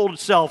that old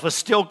self is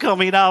still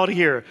coming out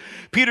here.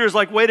 Peter's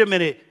like, wait a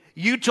minute.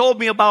 You told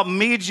me about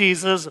me,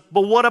 Jesus,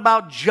 but what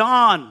about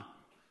John?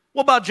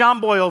 What about John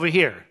Boy over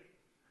here?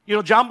 You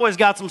know, John Boy's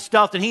got some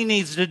stuff that he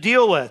needs to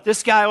deal with.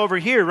 This guy over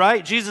here,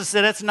 right? Jesus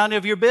said, that's none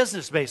of your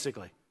business,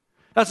 basically.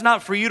 That's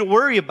not for you to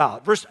worry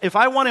about. If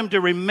I want him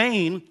to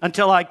remain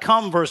until I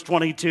come, verse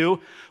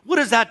 22, what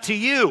is that to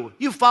you?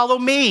 You follow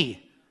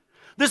me.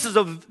 This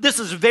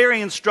is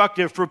very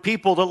instructive for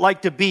people that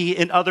like to be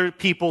in other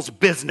people's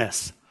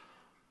business.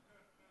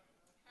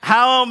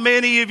 How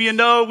many of you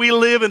know we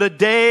live in a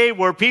day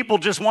where people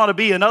just want to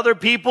be in other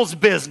people's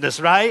business,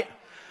 right?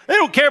 They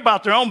don't care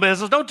about their own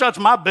business. Don't touch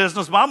my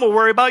business, but I'm going to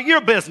worry about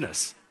your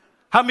business.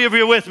 How many of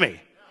you are with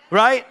me?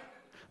 Right?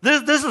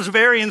 This is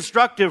very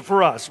instructive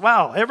for us.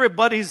 Wow,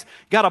 everybody's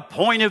got a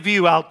point of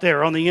view out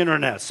there on the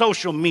internet,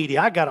 social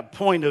media. I got a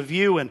point of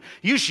view, and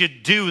you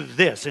should do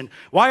this. And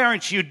why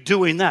aren't you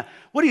doing that?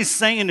 What he's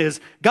saying is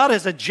God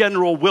has a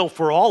general will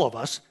for all of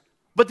us,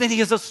 but then he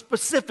has a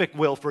specific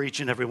will for each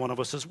and every one of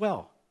us as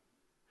well.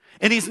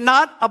 And he's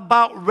not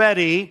about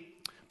ready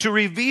to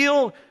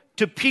reveal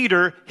to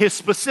Peter his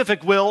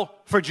specific will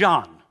for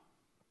John.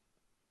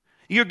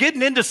 You're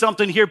getting into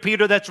something here,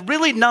 Peter, that's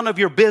really none of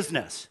your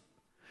business.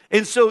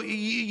 And so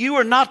you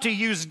are not to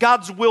use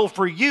God's will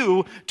for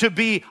you to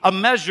be a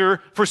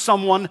measure for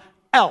someone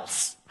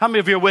else. How many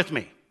of you are with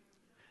me?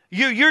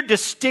 Your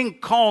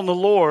distinct call on the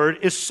Lord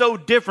is so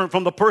different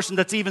from the person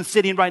that's even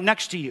sitting right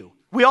next to you.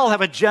 We all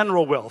have a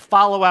general will.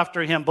 Follow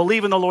after him.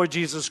 Believe in the Lord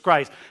Jesus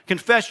Christ.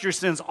 Confess your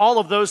sins. All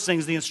of those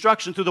things, the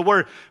instruction through the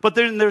word. But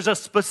then there's a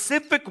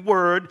specific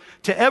word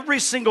to every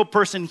single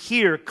person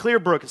here,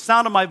 Clearbrook,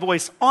 sound of my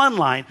voice,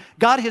 online.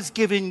 God has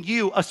given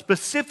you a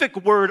specific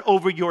word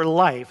over your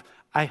life.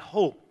 I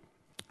hope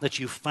that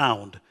you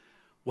found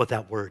what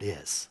that word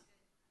is.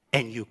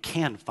 And you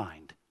can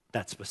find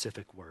that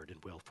specific word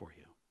and will for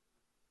you.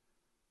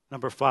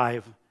 Number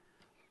 5,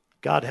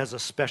 God has a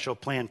special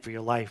plan for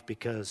your life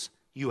because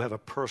you have a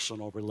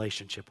personal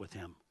relationship with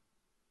him.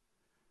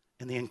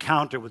 In the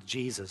encounter with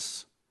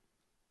Jesus,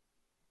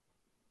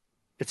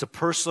 it's a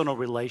personal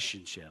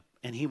relationship,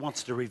 and he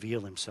wants to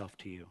reveal himself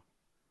to you.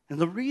 And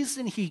the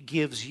reason he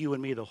gives you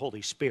and me the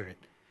Holy Spirit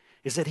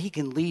is that he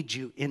can lead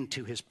you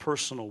into his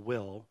personal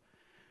will,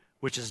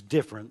 which is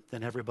different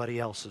than everybody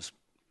else's.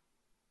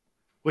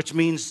 Which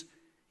means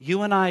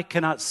you and I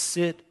cannot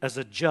sit as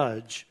a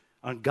judge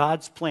on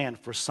God's plan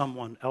for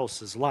someone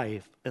else's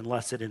life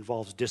unless it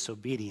involves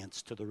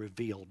disobedience to the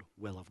revealed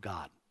will of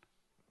God.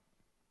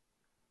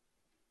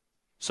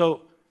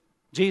 So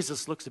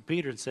Jesus looks at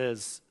Peter and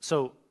says,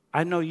 so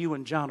I know you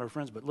and John are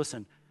friends, but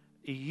listen,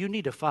 you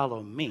need to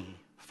follow me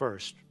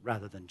first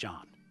rather than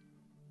John.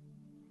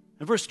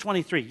 In verse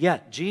 23,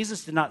 yet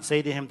Jesus did not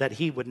say to him that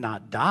he would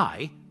not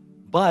die,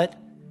 but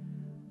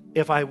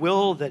if I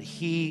will that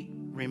he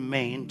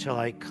remain till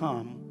I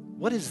come,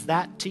 what is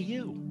that to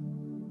you?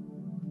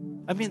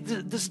 I mean,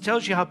 this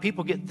tells you how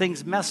people get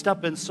things messed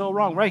up and so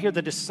wrong. Right here,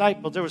 the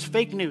disciples, there was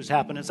fake news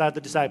happening inside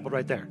the disciple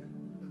right there.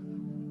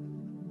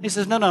 He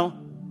says, no,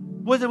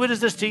 what is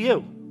this to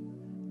you?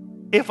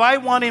 If I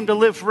want him to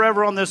live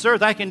forever on this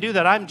earth, I can do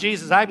that. I'm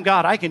Jesus, I'm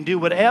God, I can do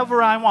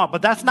whatever I want.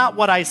 But that's not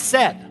what I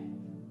said.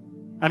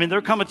 I mean,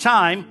 there'll come a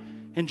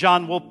time, and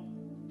John will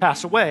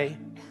pass away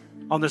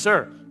on this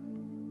earth.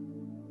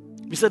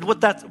 He said,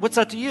 what's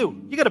that to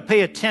you? You got to pay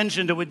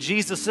attention to what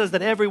Jesus says,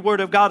 that every word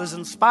of God is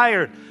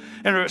inspired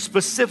and are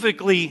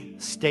specifically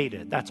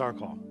stated. That's our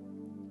call.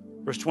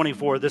 Verse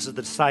 24, this is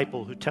the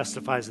disciple who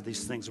testifies of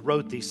these things,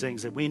 wrote these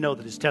things, and we know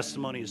that his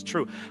testimony is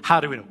true.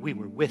 How do we know? We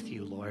were with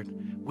you, Lord.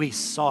 We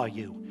saw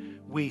you.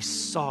 We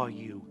saw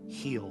you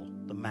heal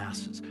the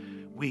masses.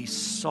 We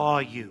saw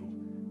you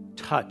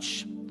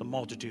touch the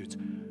multitudes.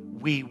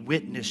 We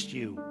witnessed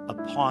you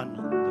upon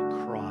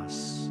the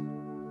cross.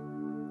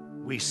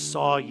 We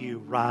saw you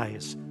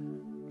rise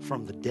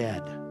from the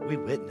dead. We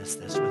witnessed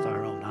this with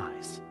our own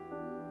eyes.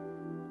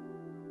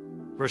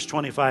 Verse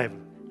 25,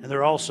 and there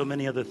are also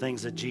many other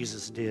things that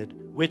Jesus did,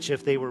 which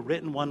if they were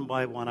written one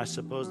by one, I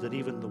suppose that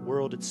even the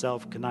world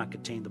itself cannot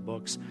contain the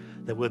books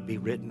that would be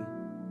written.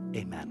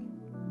 Amen.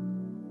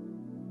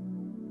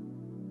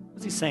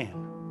 What's he saying?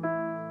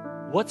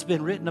 What's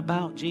been written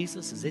about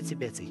Jesus is itsy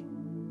bitsy.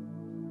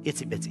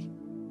 Itsy bitsy.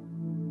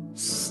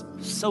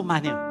 So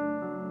minute.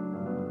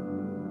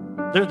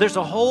 There's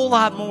a whole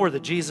lot more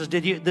that Jesus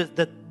did.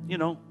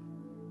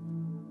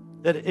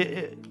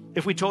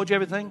 If we told you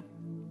everything,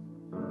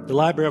 the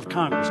Library of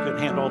Congress couldn't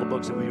handle all the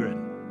books that we've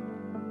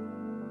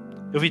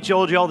written. If we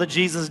told you all that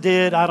Jesus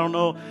did, I don't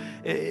know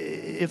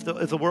if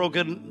the world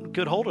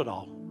could hold it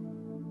all.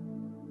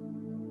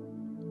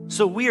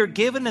 So we are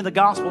given in the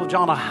Gospel of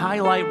John a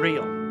highlight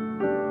reel.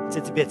 It's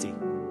itsy bitsy.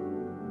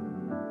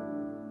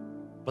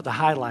 But the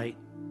highlight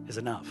is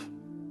enough.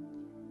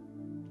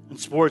 In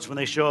sports, when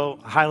they show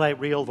a highlight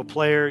reel of a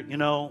player,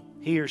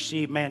 he or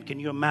she, man, can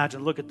you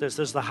imagine? Look at this.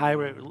 This is the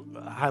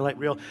highlight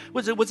reel.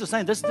 What's it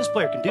saying? This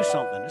player can do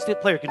something. This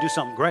player can do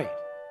something great.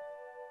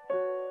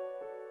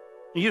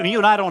 You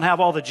and I don't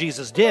have all that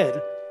Jesus did,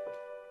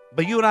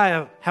 but you and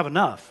I have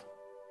enough.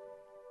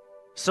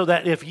 So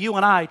that if you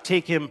and I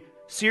take him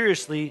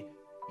seriously,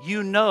 he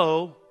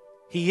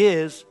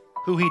is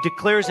who he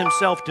declares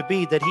himself to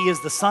be, that he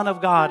is the Son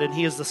of God and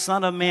he is the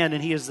Son of Man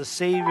and he is the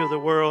Savior of the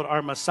world,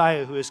 our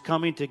Messiah, who is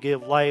coming to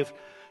give life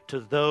to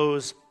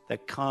those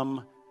that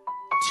come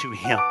to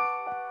him.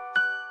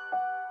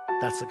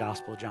 That's the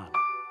Gospel of John.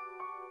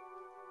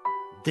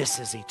 This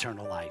is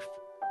eternal life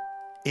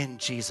in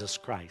Jesus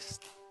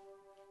Christ,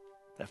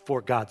 that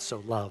for God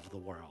so loved the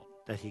world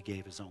that he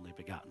gave his only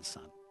begotten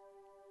Son.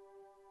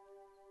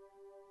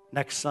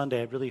 Next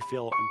Sunday, I really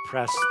feel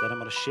impressed that I'm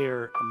going to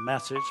share a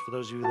message for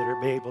those of you that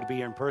are able to be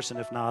here in person,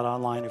 if not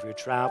online, if you're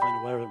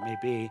traveling, whatever it may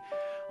be,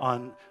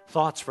 on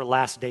thoughts for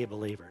last day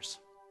believers.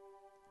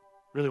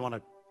 Really want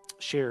to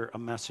share a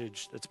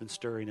message that's been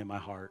stirring in my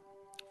heart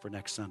for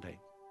next Sunday.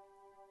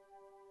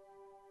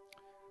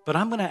 But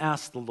I'm going to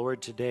ask the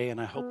Lord today,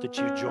 and I hope that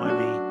you join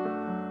me,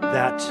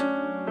 that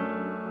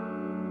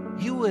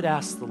you would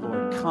ask the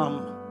Lord,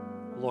 come,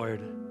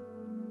 Lord,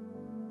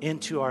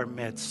 into our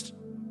midst.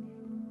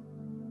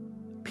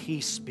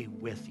 Peace be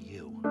with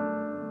you.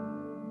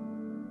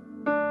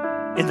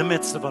 In the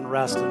midst of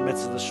unrest, in the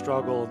midst of the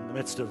struggle, in the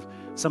midst of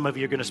some of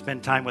you are going to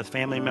spend time with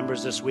family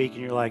members this week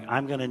and you're like,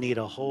 I'm going to need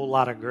a whole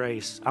lot of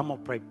grace. I'm going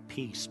to pray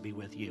peace be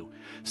with you.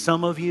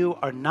 Some of you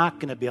are not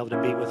going to be able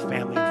to be with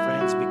family and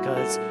friends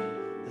because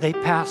they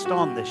passed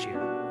on this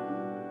year.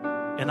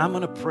 And I'm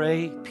going to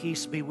pray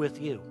peace be with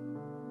you.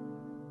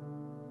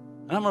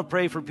 And I'm going to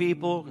pray for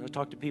people. I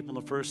talked to people in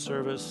the first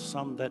service,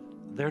 some that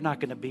they're not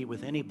going to be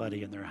with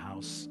anybody in their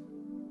house,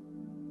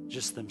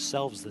 just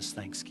themselves this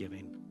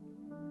Thanksgiving.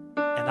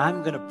 And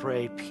I'm going to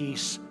pray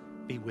peace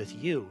be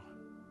with you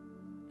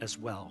as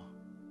well.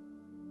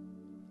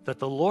 That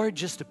the Lord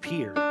just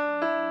appeared.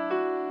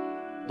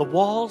 The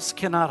walls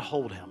cannot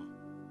hold him.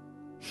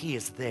 He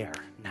is there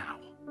now.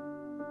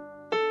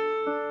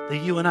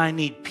 That you and I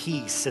need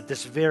peace at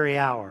this very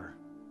hour.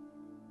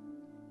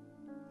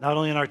 Not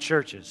only in our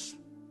churches,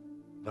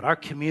 but our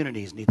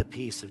communities need the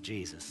peace of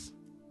Jesus.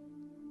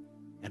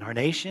 And our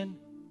nation,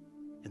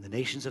 and the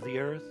nations of the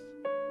earth,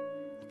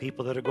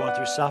 people that are going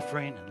through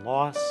suffering and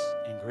loss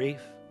and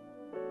grief,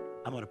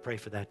 I'm going to pray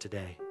for that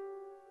today.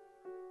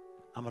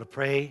 I'm going to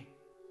pray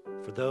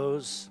for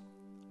those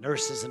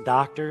nurses and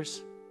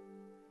doctors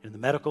in the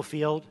medical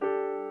field,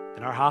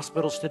 in our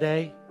hospitals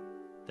today,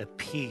 that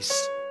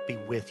peace be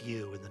with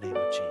you in the name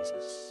of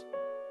Jesus.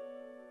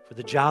 For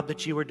the job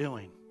that you are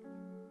doing,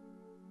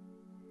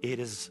 it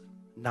is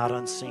not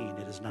unseen,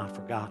 it is not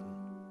forgotten.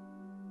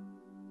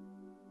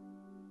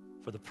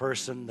 For the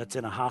person that's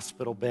in a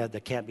hospital bed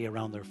that can't be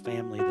around their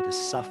family, that is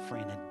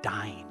suffering and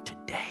dying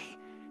today,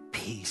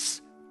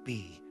 peace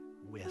be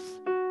with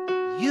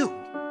you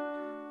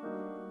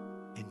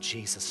in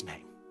Jesus'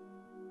 name.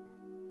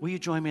 Will you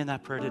join me in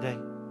that prayer today?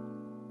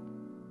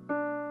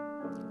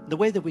 The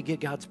way that we get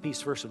God's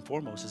peace first and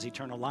foremost is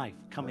eternal life,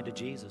 coming to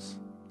Jesus.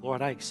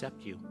 Lord, I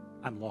accept you.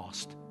 I'm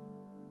lost.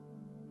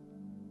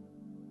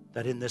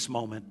 That in this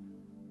moment,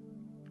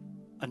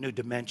 a new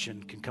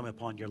dimension can come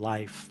upon your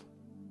life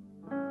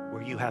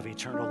where you have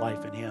eternal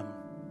life in Him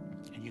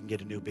and you can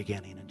get a new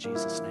beginning in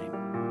Jesus'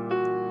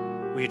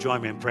 name. Will you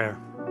join me in prayer?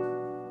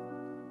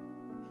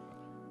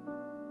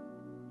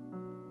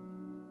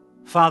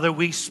 Father,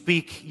 we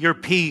speak your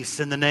peace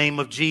in the name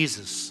of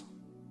Jesus.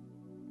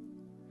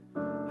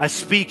 I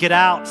speak it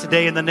out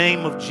today in the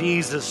name of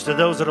Jesus to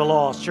those that are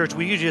lost. Church,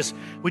 would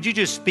you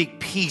just speak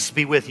peace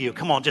be with you?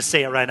 Come on, just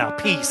say it right now.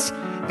 Peace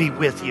be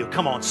with you.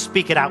 Come on,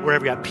 speak it out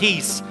wherever you're at.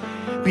 Peace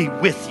be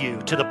with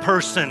you. To the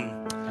person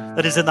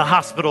that is in the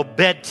hospital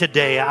bed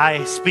today,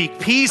 I speak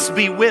peace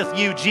be with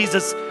you.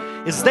 Jesus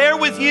is there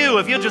with you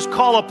if you'll just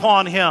call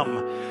upon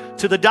Him.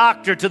 To the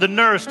doctor, to the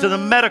nurse, to the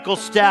medical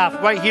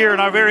staff right here in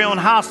our very own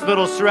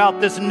hospitals throughout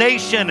this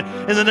nation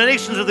and the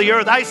nations of the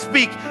earth, I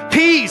speak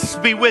peace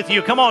be with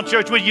you. Come on,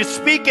 church, would you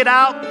speak it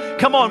out?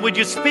 Come on, would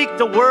you speak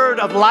the word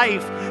of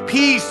life?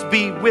 Peace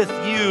be with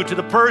you. To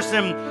the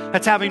person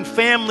that's having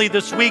family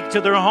this week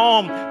to their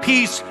home,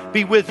 peace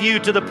be with you.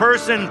 To the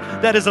person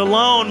that is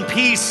alone,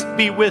 peace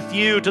be with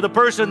you. To the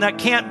person that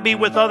can't be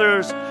with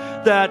others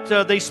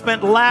that they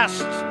spent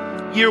last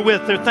year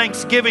with their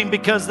Thanksgiving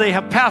because they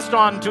have passed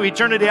on to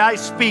eternity, I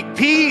speak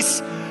peace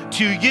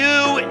to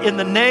you in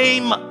the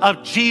name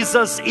of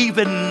Jesus.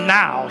 Even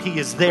now, He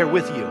is there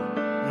with you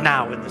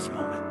now in this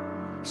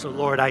moment. So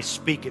Lord, I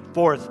speak it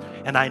forth,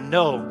 and I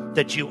know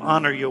that you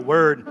honor your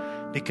word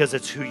because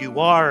it's who you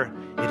are.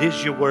 It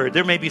is your word.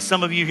 There may be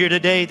some of you here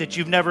today that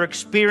you've never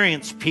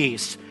experienced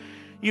peace.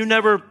 You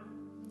never,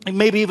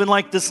 maybe even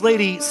like this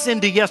lady,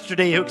 Cindy,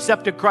 yesterday, who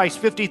accepted Christ,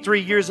 53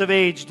 years of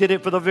age, did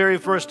it for the very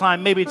first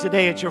time. Maybe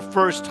today it's your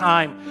first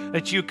time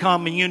that you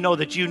come and you know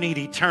that you need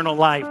eternal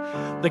life,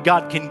 that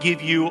God can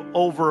give you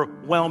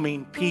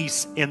overwhelming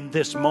peace in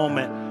this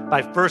moment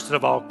by first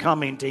of all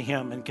coming to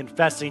Him and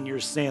confessing your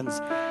sins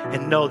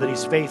and know that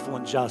He's faithful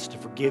and just to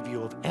forgive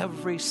you of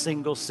every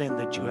single sin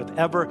that you have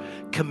ever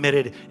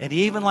committed. And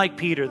even like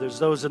Peter, there's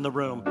those in the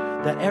room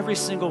that every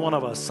single one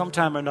of us,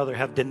 sometime or another,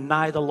 have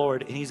denied the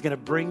Lord, and He's going to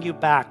bring you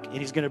back, and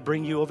He's going to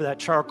bring you over that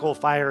charcoal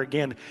fire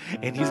again,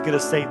 and He's going to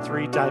say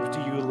 3 times,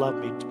 do you love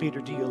me?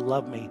 Peter, do you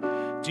love me?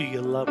 Do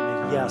you love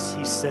me? Yes,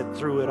 He said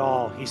through it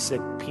all, He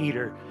said,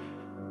 Peter,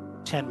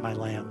 tend my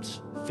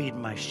lambs, feed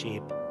my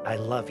sheep. I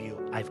love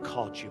you. I've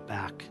called you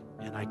back,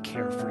 and I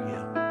care for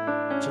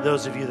you. To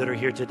those of you that are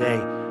here today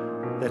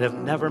that have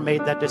never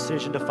made that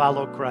decision to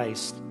follow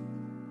Christ,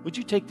 would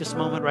you take this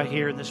moment right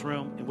here in this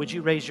room, and would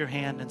you raise your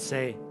hand and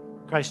say,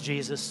 Christ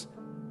Jesus,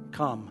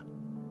 come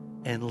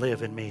and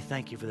live in me.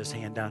 Thank you for this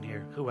hand down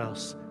here. Who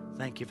else?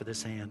 Thank you for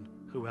this hand.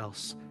 Who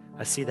else?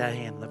 I see that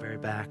hand in the very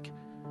back.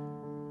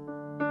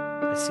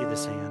 I see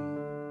this hand.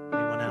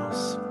 Anyone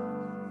else?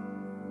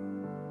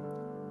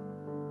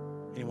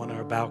 Anyone on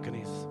our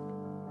balconies?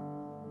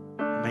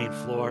 Main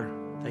floor.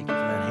 Thank you for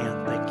that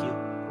hand. Thank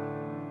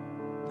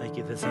you. Thank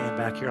you for this hand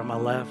back here on my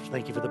left.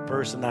 Thank you for the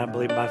person that I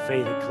believe by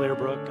faith at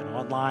Clearbrook and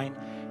online.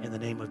 In the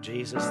name of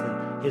Jesus,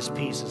 that His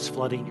peace is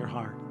flooding your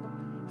heart.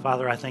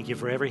 Father, I thank you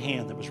for every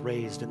hand that was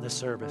raised in this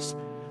service.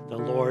 The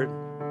Lord,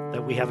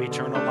 that we have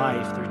eternal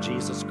life through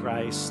Jesus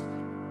Christ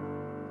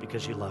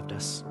because you loved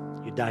us.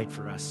 You died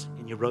for us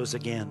and you rose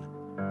again.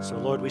 So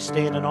Lord, we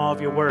stand in awe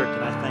of your work,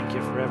 and I thank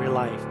you for every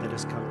life that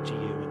has come to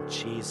you. In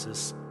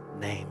Jesus'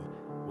 name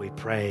we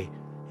pray.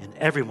 And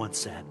everyone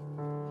said,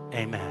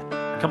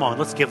 amen. Come on,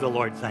 let's give the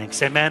Lord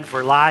thanks. Amen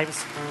for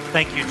lives.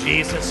 Thank you,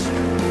 Jesus.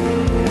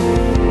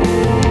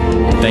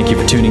 Thank you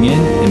for tuning in,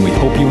 and we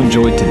hope you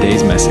enjoyed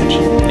today's message.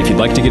 If you'd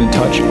like to get in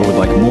touch or would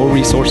like more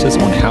resources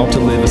on how to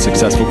live a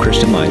successful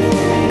Christian life,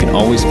 you can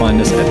always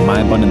find us at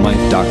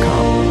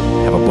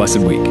myabundantlife.com. Have a blessed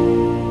week.